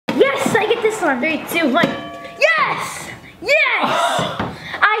this one. 3, 2, 1. Yes! Yes!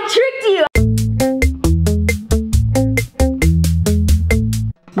 I tricked you.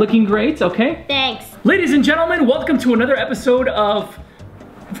 Looking great, okay? Thanks. Ladies and gentlemen, welcome to another episode of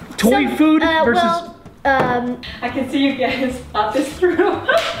Toy Food versus... I can see you guys thought this through.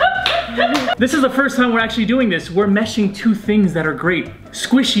 This is the first time we're actually doing this. We're meshing two things that are great.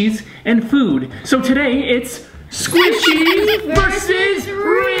 Squishies and food. So today it's Squishies versus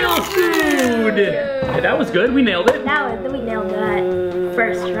real food. Hey, that was good, we nailed it. We nailed that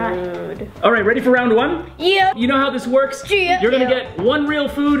first try. All right, ready for round one? Yep. You know how this works? Yep. You're gonna get one real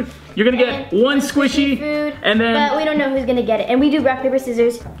food, you're gonna get one squishy, food, and then... But we don't know who's gonna get it. And we do rock, paper,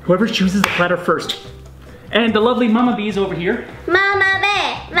 scissors. Whoever chooses the platter first. And the lovely Mama Bee's over here. Mama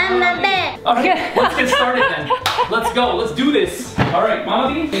bear, Mama bear. All right, let's get started then. Let's go, let's do this. All right,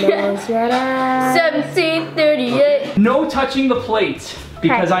 Mama Bee. 1738. No touching the plate,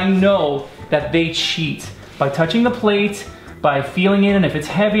 because I know that they cheat by touching the plate, by feeling it, and if it's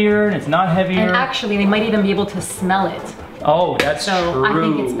heavier and it's not heavier. And actually, they might even be able to smell it. Oh, that's true. So I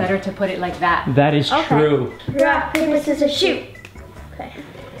think it's better to put it like that. That is true. Rock, paper, scissors, shoot. Okay.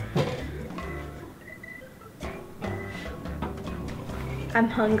 I'm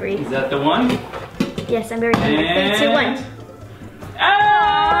hungry. Is that the one? Yes, I'm very hungry. 3, 2, 1.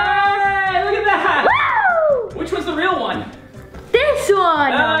 Hey, look at that! Woo! Which was the real one? This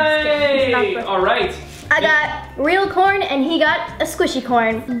one! No, I'm just kidding. Hey! It's not. All right. I got real corn and he got a squishy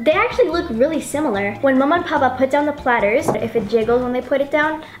corn. They actually look really similar. When Mama and Papa put down the platters, if it jiggles when they put it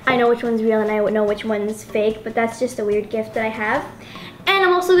down, I know which one's real and I know which one's fake, but that's just a weird gift that I have. And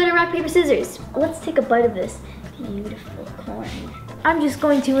I'm also good at rock, paper, scissors. Let's take a bite of this beautiful corn. I'm just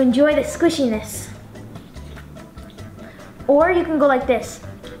going to enjoy the squishiness. Or you can go like this.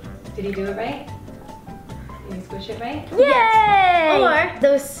 Did he do it right? Did he squish it right? Yay! Or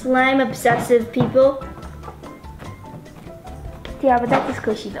those slime obsessive people. Yeah, but that's a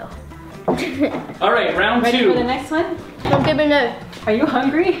squishy though. All right, round Ready two. for the next one? Don't give me no. Are you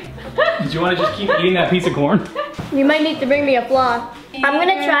hungry? Do you want to just keep eating that piece of corn? You might need to bring me a flaw. I'm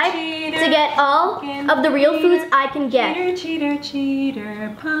gonna try to get all of the real foods I can get. Cheater,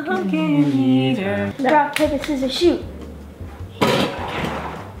 cheater, pumpkin eater. Rock, paper, scissors, shoot.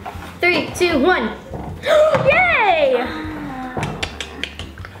 3, 2, 1. Yay!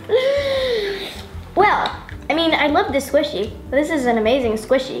 Well, I mean, I love this squishy. This is an amazing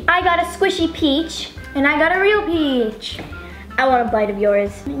squishy. I got a squishy peach, and I got a real peach. I want a bite of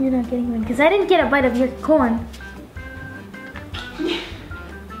yours. You're not getting one, because I didn't get a bite of your corn.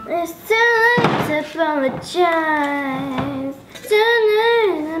 It's too late to apologize.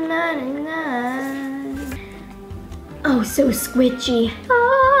 Oh, so squishy.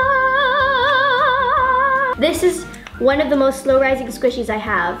 This is one of the most slow rising squishies I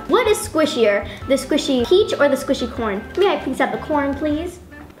have. What is squishier, the squishy peach or the squishy corn? May I please have the corn, please?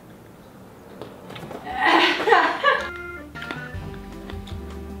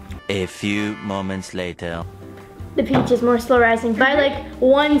 A few moments later. The peach is more slow rising by like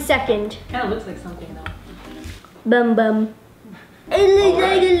 1 second. Kind of looks like something though. Bum bum. It looks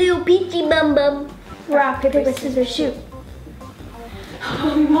like a little peachy bum bum. Rock, paper, scissors, shoot.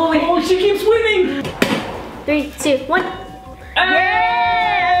 Holy moly. Oh, she keeps winning! 3, 2, 1.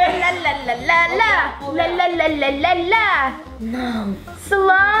 Hey! La la la la la. La la la la la la. No.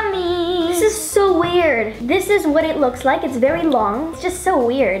 Salami. This is so weird. This is what it looks like. It's very long. It's just so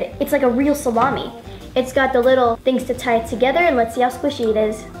weird. It's like a real salami. It's got the little things to tie it together, and let's see how squishy it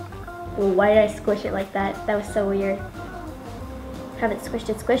is. Ooh, why did I squish it like that? That was so weird. Haven't squished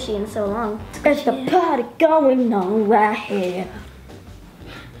it squishy in so long. There's the party going on right here.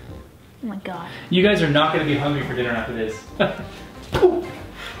 Oh my god. You guys are not going to be hungry for dinner after this.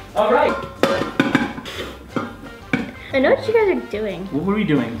 All right. I know what you guys are doing. What were we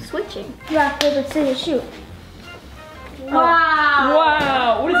doing? Switching. Rock, paper, scissors, shoot. Wow.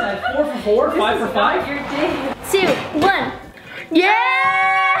 Wow, what is that? 4 for 4? 5 for 5? Your day. 2, 1. Yeah!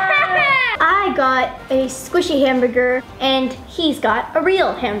 I got a squishy hamburger and he's got a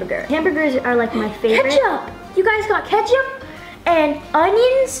real hamburger. Hamburgers are like my favorite. Ketchup! You guys got ketchup and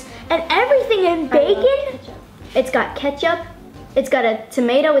onions and everything and bacon. It's got ketchup, it's got a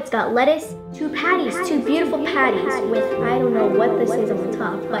tomato, it's got lettuce. 2 patties, 2 beautiful patties with, I don't know what this is on the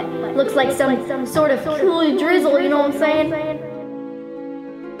top, but it looks like some sort of cool drizzle, you know what I'm saying?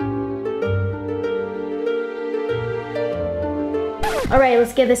 All right,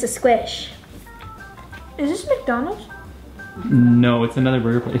 let's give this a squish. Is this McDonald's? No, it's another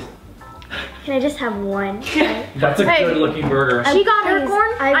burger place. Can I just have one? That's a good looking burger. She got her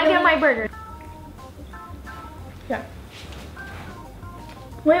corn, I get my burger. Yeah.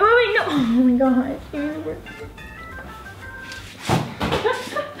 Wait, no. Oh my god.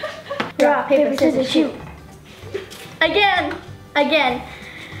 Rock, paper, scissors, shoot. Again.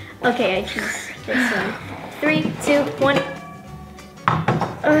 Okay, I choose this one. 3, 2, 1.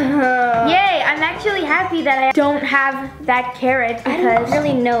 Yay, I'm actually happy that I don't have that carrot because I don't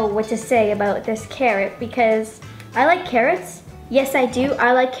really know what to say about this carrot because I like carrots. Yes, I do.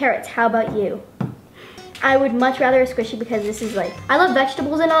 I like carrots. How about you? I would much rather a squishy because this is like, I love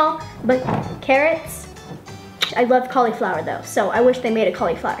vegetables and all, but carrots, I love cauliflower though, so I wish they made a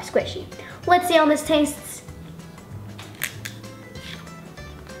cauliflower squishy. Let's see how this tastes.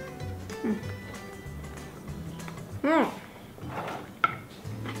 Can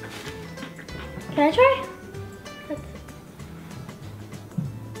I try?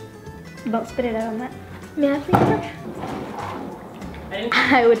 Don't spit it out on that. May I please try?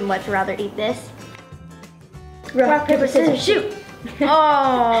 I would much rather eat this. Rock, paper, scissors, shoot!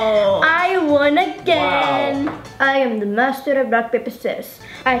 Oh! I won again! Wow. I am the master of rock, paper, scissors.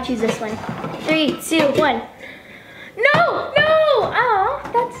 I choose this one. 3, 2, 1. No! Oh,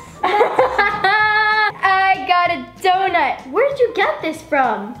 that's I got a donut. Where'd you get this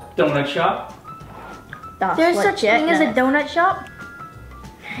from? Donut shop. There's such thing as a donut shop?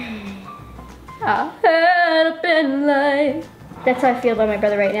 I had a been life. That's how I feel about my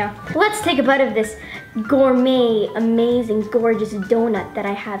brother right now. Let's take a bite of this gourmet, amazing, gorgeous donut that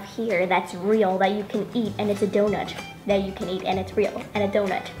I have here that's real, that you can eat, and it's a donut that you can eat, and it's real, and a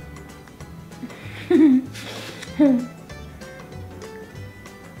donut.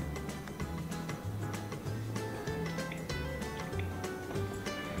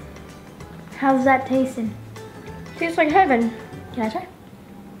 How's that tasting? Tastes like heaven. Can I try?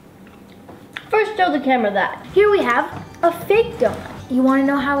 First, show the camera that. Here we have a fake donut. You want to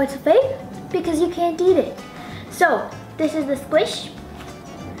know how it's fake? Because you can't eat it. So, this is the squish.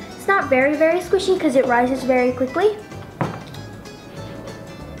 It's not very, very squishy because it rises very quickly.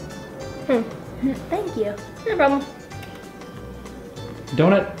 Thank you. No problem.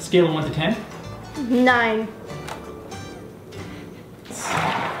 Donut, scale of 1 to 10? 9.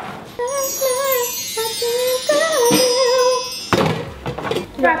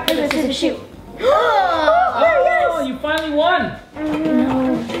 Rock, paper, scissors, shoot. Oh, you finally won!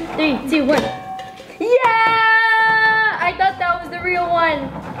 No. 3, 2, 1. Yeah! I thought that was the real one.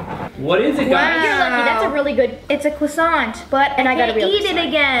 What is it, guys? Wow. You're lucky. That's a really good. It's a croissant, but I got to eat it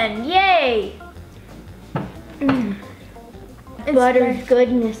again. Yay! Butter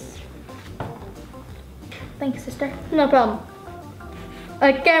goodness. Thanks, sister. No problem.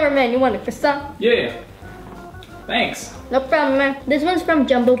 Cameraman, you want a croissant? Yeah. Thanks. No problem, man. This one's from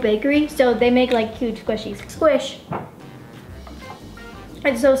Jumbo Bakery, so they make like huge squishies. Squish.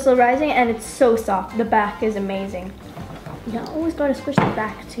 It's so slow rising and it's so soft. The back is amazing. You always gotta squish the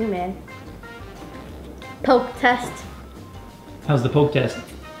back too, man. Poke test. How's the poke test?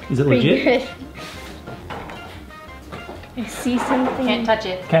 Is it Pretty legit? good. I see something. Can't touch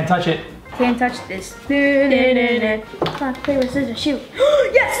it. Can't touch it. Can't touch this. Rock, paper, scissors, shoot.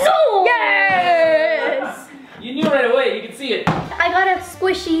 Yes! No! Yes! You knew right away. You can see it. I got a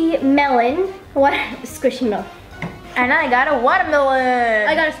squishy melon. What? Squishy melon. And I got a watermelon.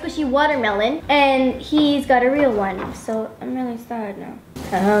 I got a squishy watermelon, and he's got a real one. So I'm really sad now.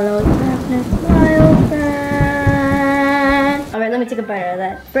 Hello, darkness, my old friend. All right, let me take a bite out of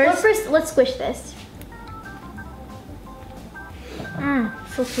that. First, let's squish this.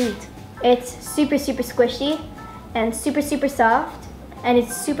 So sweet. It's super, super squishy, and super, super soft, and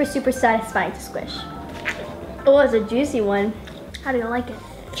it's super, super satisfying to squish. Oh, it's a juicy one. How do you like it?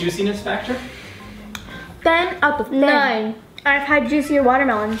 Juiciness factor? 10 out of 9. I've had juicier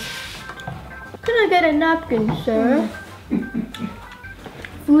watermelons. Can I get a napkin, sir?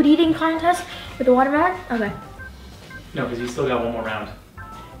 Food eating contest with the watermelon? Okay. No, because you still got one more round.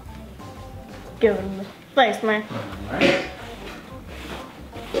 Good. Thanks, man. Alright.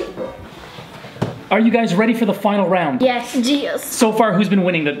 Are you guys ready for the final round? Yes. Yes. So far, who's been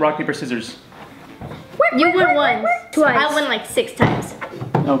winning the rock, paper, scissors? You won once. Twice. I won like 6 times.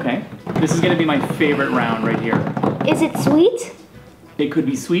 Okay. This is gonna be my favorite round right here. Is it sweet? It could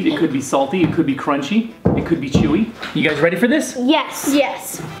be sweet, it could be salty, it could be crunchy, it could be chewy. You guys ready for this? Yes.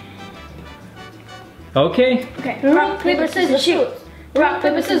 Yes. Okay. Okay. Rock, paper, scissors, shoot. Rock,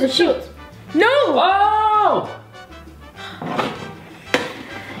 paper, scissors, shoot. No! Oh!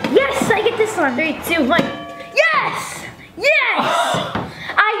 Yes, I get this one. 3, 2, 1. Yes! Yes!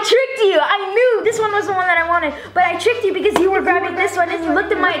 I tricked you. I knew this one was the one that I wanted, but I tricked you because you were grabbing this one and you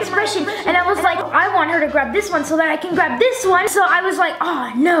looked at my expression and I was like, I want her to grab this one so that I can grab this one. So I was like,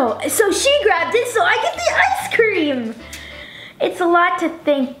 oh no. So she grabbed it so I get the ice cream. It's a lot to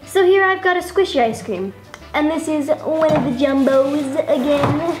think. So here I've got a squishy ice cream. And this is one of the jumbos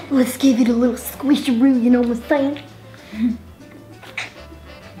again. Let's give it a little squishy-roo, you know what I'm saying?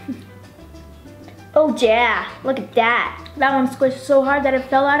 Oh yeah, look at that. That one squished so hard that it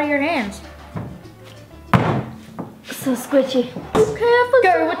fell out of your hands. So squishy. Careful,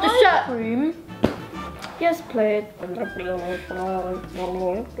 Go with the shot. cream. Yes, please.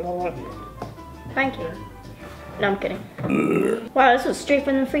 Thank you. No, I'm kidding. Wow, this was straight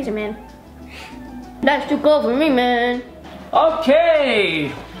from the freezer, man. That's too cold for me, man.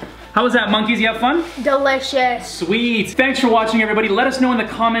 Okay. How was that, monkeys? You have fun? Delicious. Sweet. Thanks for watching, everybody. Let us know in the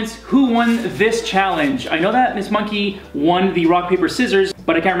comments who won this challenge. I know that Miss Monkey won the rock, paper, scissors,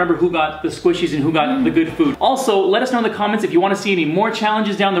 but I can't remember who got the squishies and who got the good food. Also, let us know in the comments if you want to see any more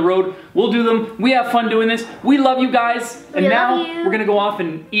challenges down the road. We'll do them. We have fun doing this. We love you guys. And now we're gonna go off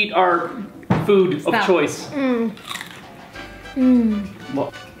and eat our food of choice. Well,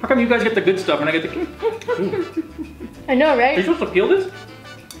 how come you guys get the good stuff and I get the... I know, right? Are you supposed to peel this?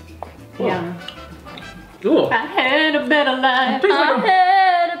 Yeah. Cool. I had a better life. Tastes like a-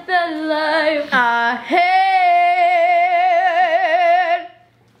 had a better life. I had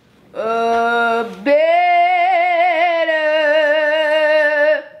a better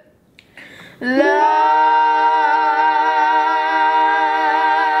life.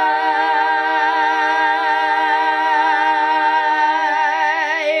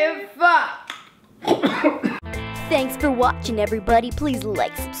 Thanks for watching, everybody. Please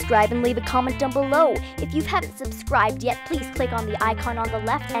like, subscribe, and leave a comment down below. If you haven't subscribed yet, please click on the icon on the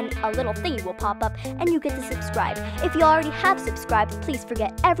left and a little thingy will pop up and you get to subscribe. If you already have subscribed, please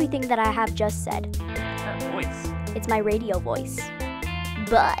forget everything that I have just said. That voice. It's my radio voice.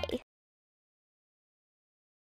 Bye.